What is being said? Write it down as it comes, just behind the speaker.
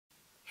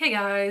Hey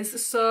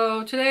guys,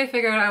 so today I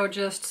figured I would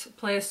just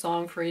play a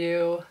song for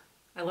you.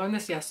 I learned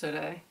this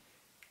yesterday,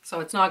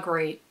 so it's not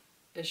great.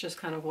 It's just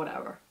kind of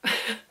whatever.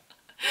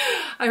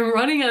 I'm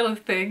running out of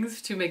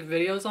things to make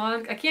videos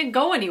on. I can't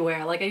go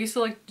anywhere. Like I used to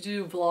like to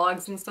do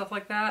vlogs and stuff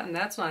like that, and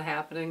that's not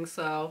happening.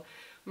 So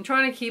I'm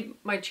trying to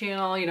keep my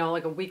channel, you know,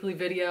 like a weekly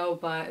video,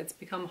 but it's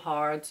become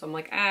hard. So I'm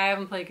like, I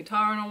haven't played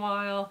guitar in a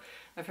while.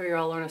 I figure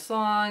I'll learn a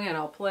song and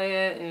I'll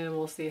play it and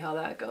we'll see how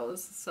that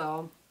goes.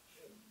 So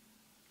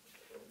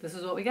this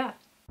is what we got.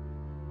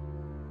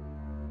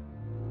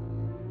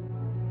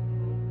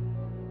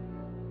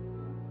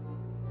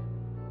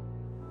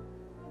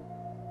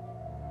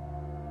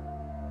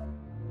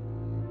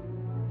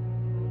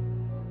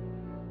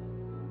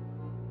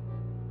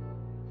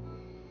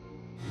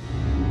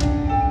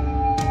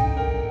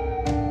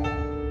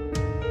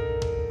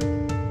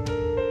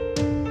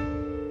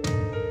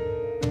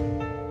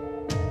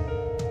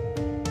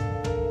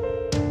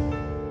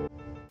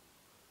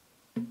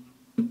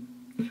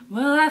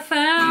 Well, I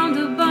found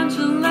a bunch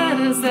of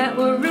letters that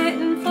were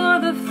written for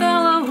the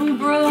fellow who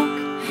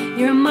broke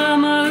your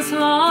mama's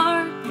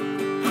heart.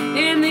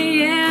 In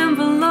the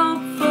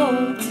envelope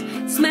folds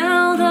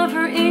smelled of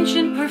her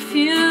ancient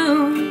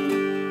perfume.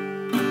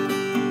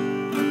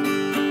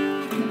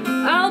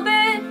 I'll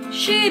bet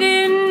she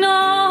didn't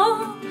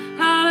know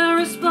how to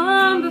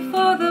respond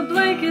before the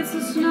blankets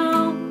of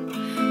snow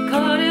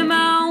caught him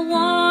out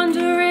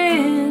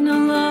wandering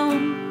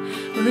alone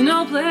with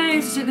no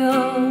place to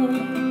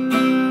go.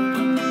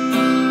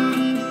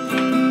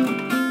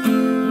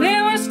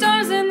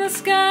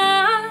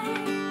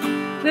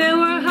 There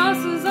were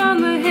houses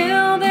on the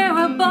hill, there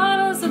were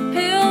bottles of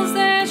pills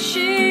that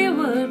she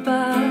would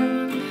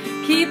buy,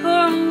 keep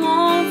her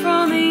warm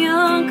from the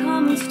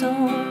oncoming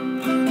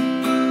storm.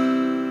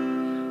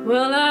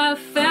 Well, I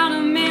found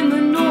him in the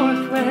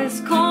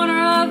northwest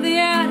corner of the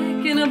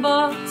attic in a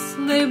box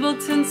labeled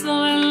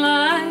tinsel and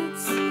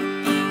lights.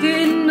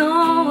 Didn't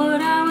know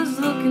what I was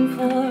looking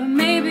for,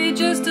 maybe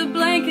just a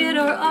blanket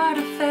or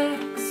artifacts.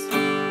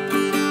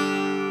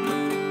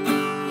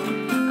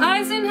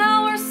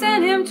 Eisenhower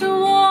sent him to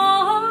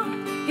war.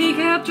 He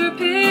kept her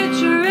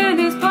picture in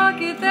his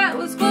pocket that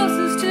was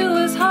closest to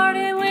his heart,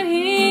 and when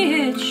he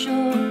hit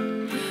shore,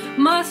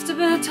 must have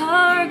been a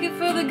target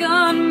for the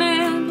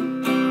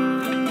gunman.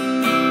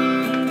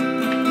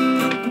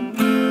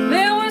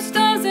 There were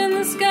stars in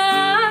the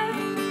sky,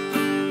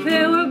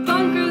 there were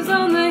bunkers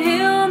on the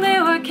hill,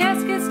 there were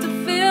caskets to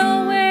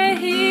fill where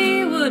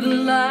he would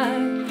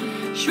lie,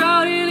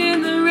 shrouded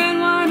in the red,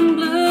 white, and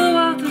blue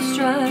of the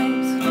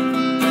stripes.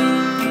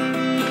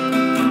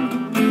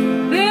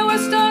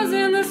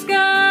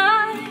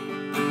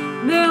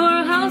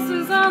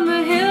 On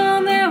the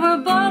hill, there were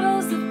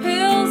bottles of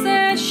pills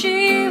that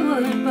she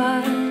would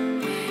buy,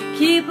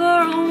 keep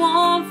her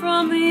warm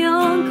from the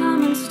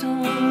oncoming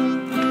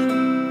storm.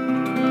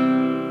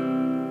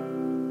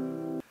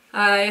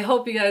 I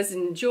hope you guys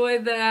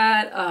enjoyed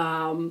that.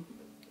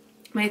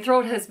 My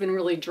throat has been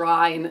really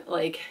dry and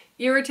like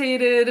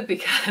irritated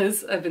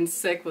because I've been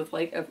sick with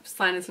like a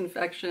sinus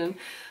infection.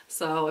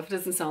 So if it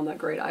doesn't sound that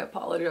great, I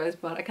apologize,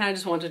 but I kind of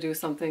just wanted to do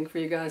something for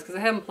you guys because I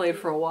haven't played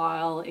for a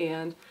while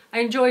and I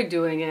enjoy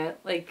doing it.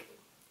 Like,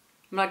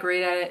 I'm not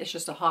great at it, it's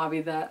just a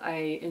hobby that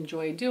I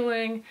enjoy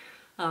doing,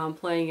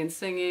 playing and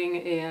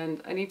singing,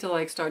 and I need to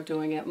like start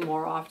doing it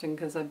more often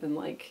because I've been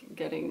like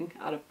getting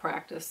out of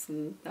practice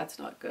and that's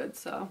not good.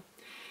 So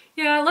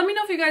yeah, let me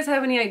know if you guys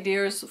have any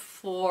ideas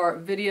for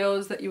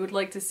videos that you would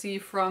like to see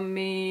from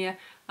me.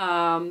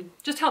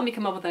 Just help me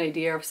come up with an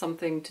idea of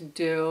something to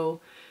do.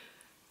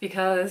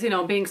 Because, you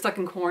know, being stuck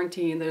in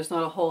quarantine, there's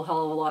not a whole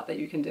hell of a lot that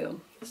you can do.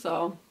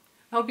 So,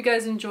 I hope you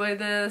guys enjoy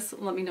this.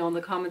 Let me know in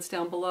the comments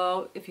down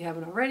below. If you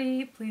haven't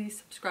already, please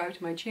subscribe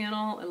to my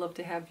channel. I'd love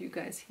to have you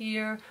guys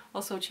here.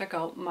 Also, check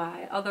out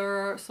my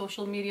other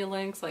social media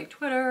links like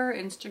Twitter,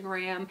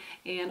 Instagram,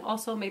 and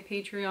also my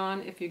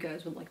Patreon if you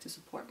guys would like to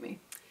support me.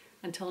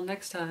 Until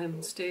next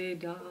time, stay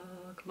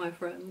dark, my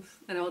friends.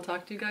 And I will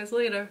talk to you guys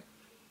later.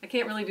 I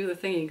can't really do the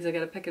thingy because I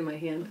got a pick in my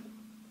hand.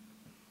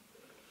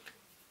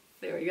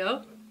 There we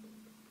go.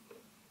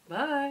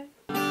 Bye.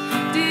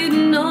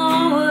 Didn't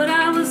know what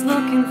I was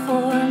looking for.